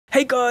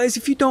Hey guys,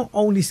 if you don't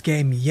own this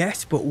game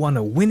yet but want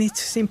to win it,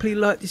 simply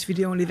like this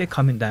video and leave a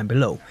comment down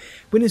below.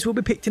 Winners will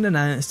be picked and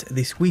announced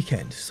this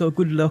weekend, so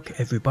good luck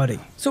everybody.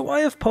 So I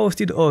have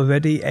posted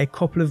already a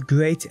couple of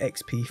great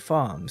XP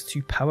farms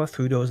to power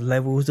through those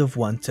levels of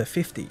 1 to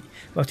 50.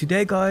 Well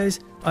today guys,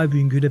 I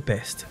bring you the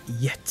best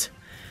yet.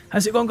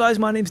 How's it going guys,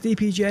 my name's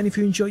DPJ, and if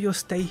you enjoy your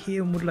stay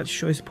here and would like to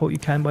show your support you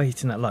can by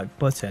hitting that like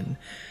button.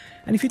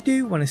 And if you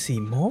do want to see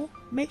more,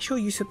 make sure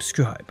you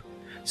subscribe.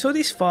 So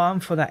this farm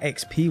for that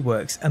XP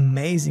works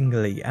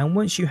amazingly, and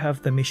once you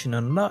have the mission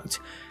unlocked,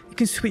 you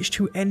can switch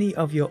to any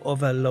of your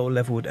other low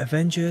leveled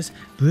Avengers,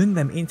 bring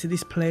them into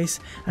this place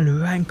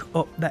and rank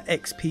up that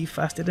XP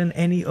faster than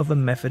any other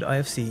method I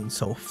have seen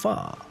so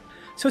far.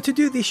 So to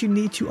do this you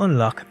need to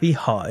unlock the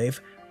Hive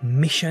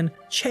mission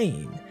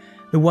chain,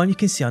 the one you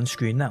can see on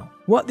screen now.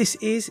 What this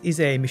is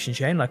a mission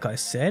chain, like I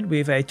said,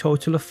 with a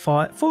total of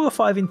 4 or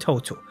 5 in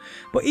total.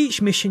 But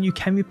each mission you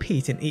can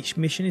repeat, and each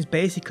mission is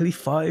basically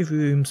 5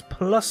 rooms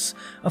plus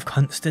of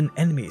constant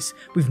enemies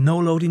with no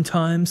loading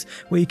times,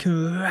 where you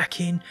can rack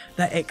in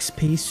that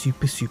XP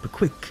super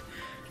quick.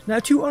 Now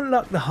to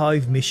unlock the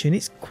Hive mission,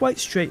 it's quite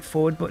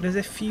straightforward, but there's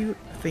a few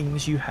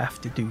things you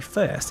have to do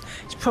first.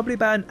 It's probably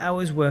about an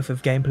hour's worth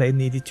of gameplay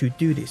needed to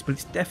do this, but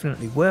it's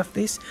definitely worth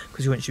this,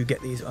 because once you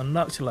get these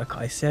unlocked, like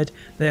I said,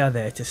 they are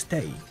there to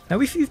stay. Now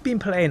if you've been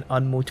playing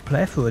on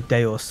multiplayer for a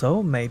day or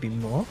so, maybe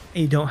more,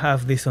 and you don't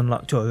have this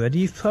unlocked already,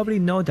 you've probably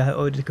no doubt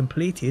already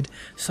completed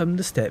some of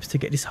the steps to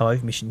get this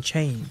Hive mission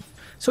chain.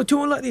 So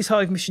to unlock this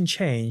Hive mission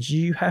chain,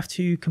 you have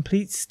to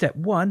complete step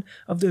 1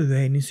 of the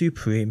Reigning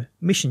Supreme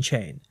mission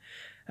chain.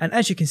 And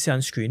as you can see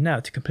on screen now,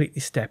 to complete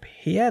this step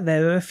here,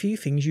 there are a few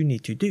things you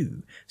need to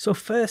do. So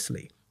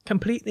firstly,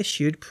 complete the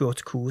Shield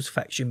Protocol's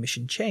faction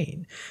mission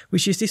chain,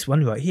 which is this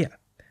one right here.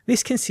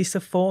 This consists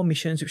of 4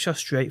 missions which are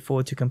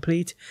straightforward to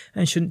complete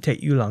and shouldn't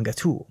take you long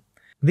at all.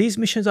 These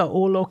missions are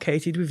all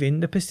located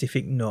within the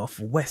Pacific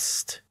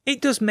Northwest.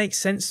 It does make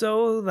sense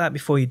though that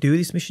before you do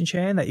this mission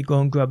chain that you go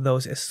and grab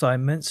those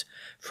assignments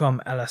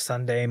from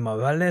Alexander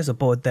Morales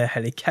aboard their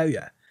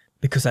helicarrier.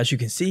 Because as you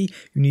can see,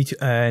 you need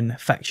to earn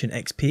faction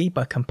XP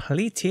by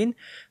completing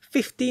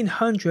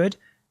 1500,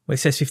 well it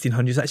says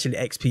 1500, it's actually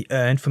XP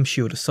earned from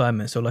shield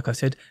assignments, so like I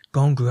said,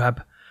 go and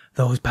grab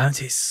those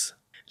bounties.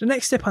 The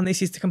next step on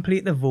this is to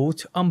complete the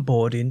Vault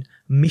onboarding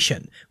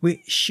mission,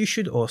 which you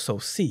should also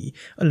see,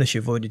 unless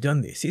you've already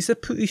done this. It's a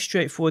pretty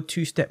straightforward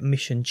 2-step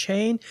mission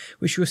chain,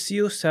 which you'll see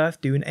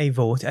yourself doing a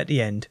vault at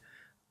the end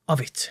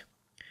of it.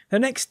 The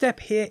next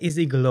step here is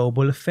the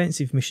Global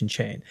Offensive mission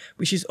chain,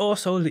 which is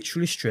also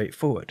literally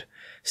straightforward.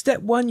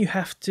 Step 1, you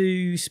have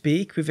to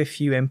speak with a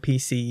few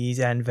NPCs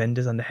and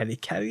vendors on the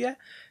helicarrier,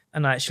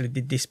 and I actually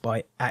did this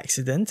by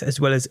accident, as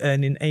well as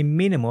earning a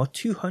minimal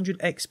 200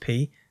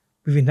 XP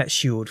within that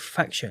shield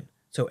faction.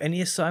 So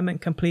any assignment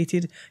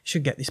completed, you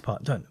should get this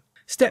part done.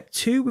 Step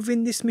 2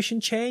 within this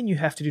mission chain, you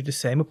have to do the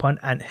same upon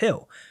Ant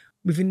Hill,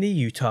 within the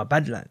Utah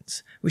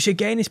Badlands, which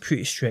again is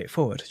pretty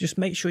straightforward. Just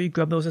make sure you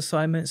grab those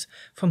assignments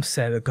from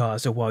Sarah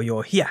Garza while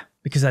you're here,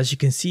 because as you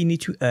can see you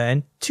need to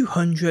earn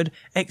 200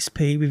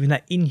 XP within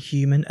that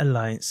Inhuman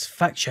Alliance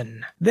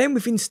faction. Then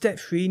within step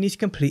 3 you need to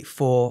complete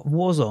 4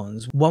 war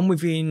zones, one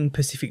within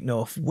Pacific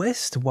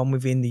Northwest, one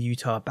within the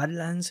Utah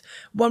Badlands,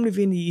 one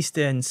within the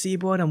Eastern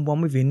Seaboard, and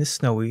one within the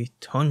Snowy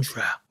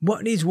Tundra.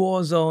 What these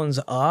war zones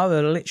are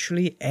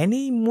literally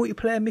any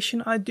multiplayer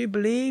mission I do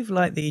believe,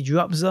 like the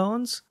drop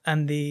zones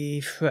and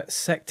the threat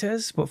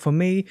sectors, but for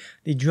me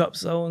the drop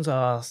zones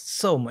are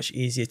so much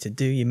easier to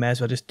do, you may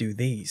as well just do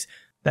these.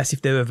 That's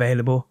if they're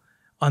available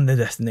on the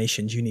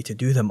destinations you need to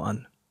do them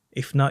on.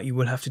 If not, you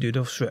will have to do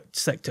those threat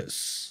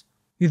sectors.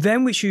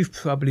 Then, which you've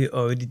probably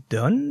already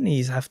done,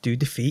 is have to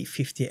defeat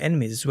 50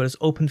 enemies as well as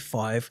open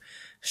 5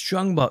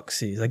 strong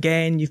boxes.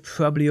 Again, you've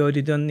probably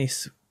already done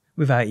this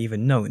without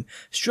even knowing.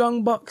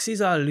 Strong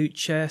boxes are loot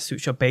chests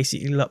which are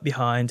basically locked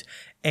behind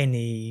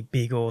any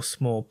big or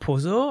small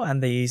puzzle,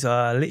 and these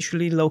are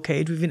literally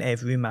located within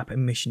every map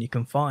and mission you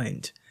can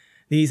find.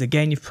 These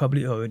again you've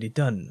probably already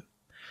done.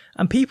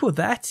 And people,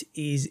 that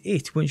is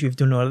it. Once you've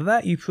done all of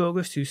that, you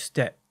progress to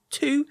step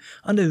 2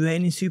 on the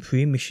Reigning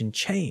Supreme mission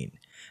chain.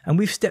 And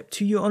with step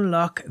 2 you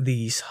unlock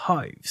these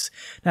hives.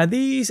 Now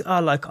these are,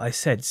 like I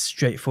said,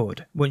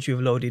 straightforward. Once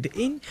you've loaded it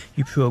in,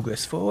 you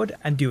progress forward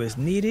and do as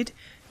needed.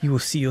 You will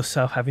see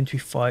yourself having to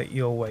fight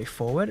your way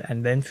forward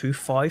and then through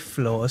 5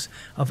 floors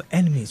of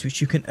enemies,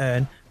 which you can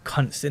earn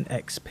constant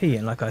XP.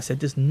 And like I said,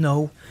 there's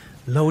no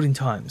loading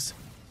times.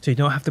 So you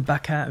don't have to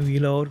back out and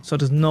reload, so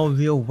there's no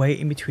real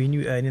wait in between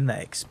you earning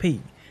that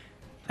XP.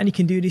 And you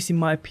can do this in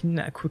my opinion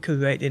at a quicker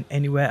rate than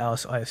anywhere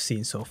else I have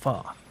seen so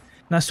far.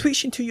 Now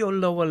switching to your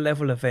lower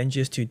level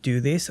Avengers to do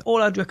this,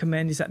 all I'd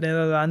recommend is that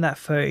they're around that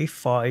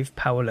 35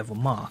 power level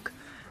mark.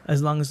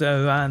 As long as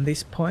they're around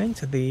this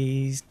point,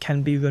 these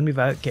can be run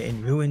without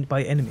getting ruined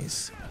by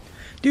enemies.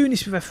 Doing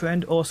this with a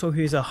friend also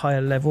who is a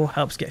higher level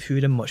helps get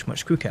through them much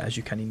quicker, as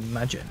you can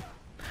imagine.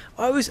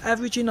 I was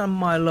averaging on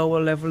my lower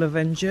level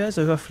Avengers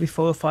roughly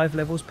 4 or 5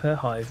 levels per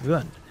Hive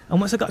run, and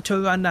once I got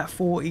to around that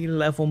 40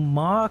 level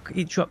mark,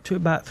 it dropped to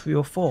about 3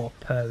 or 4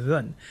 per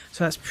run.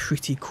 So that's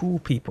pretty cool,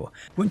 people.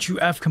 Once you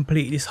have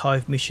completed this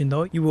hive mission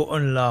though, you will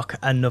unlock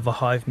another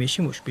hive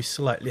mission, which will be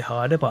slightly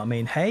harder, but I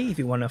mean, hey, if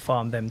you want to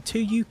farm them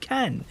too, you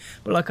can.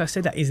 But like I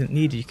said, that isn't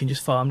needed. You can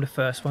just farm the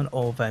first one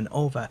over and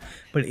over,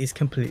 but it is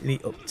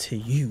completely up to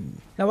you.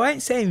 Now, I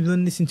ain't saying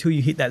run this until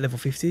you hit that level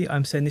 50,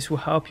 I'm saying this will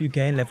help you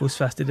gain levels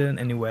faster than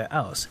anywhere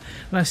else.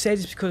 And I say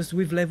this because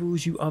with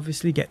levels you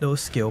obviously get those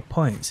skill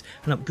points,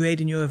 and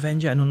upgrading your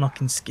Avenger and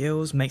unlocking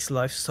skills makes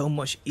life so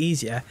much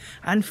easier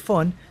and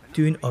fun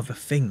doing other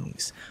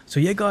things. So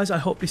yeah guys, I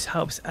hope this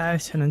helps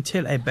out, and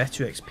until a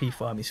better XP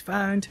farm is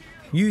found,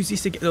 use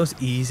this to get those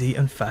easy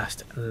and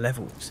fast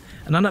levels.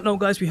 And on that note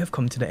guys, we have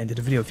come to the end of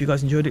the video. If you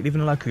guys enjoyed it,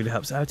 leaving a like really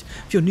helps out.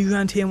 If you're new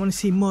around here and want to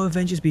see more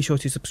Avengers, be sure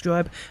to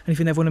subscribe, and if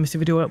you never want to miss a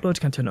video I upload,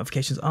 you can turn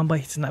notifications on by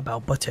hitting that bell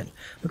button.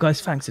 But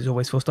guys, thanks as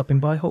always for stopping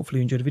by. Hopefully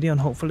you enjoyed the video,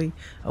 and hopefully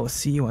I will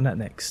see you on that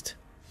next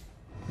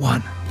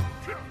one.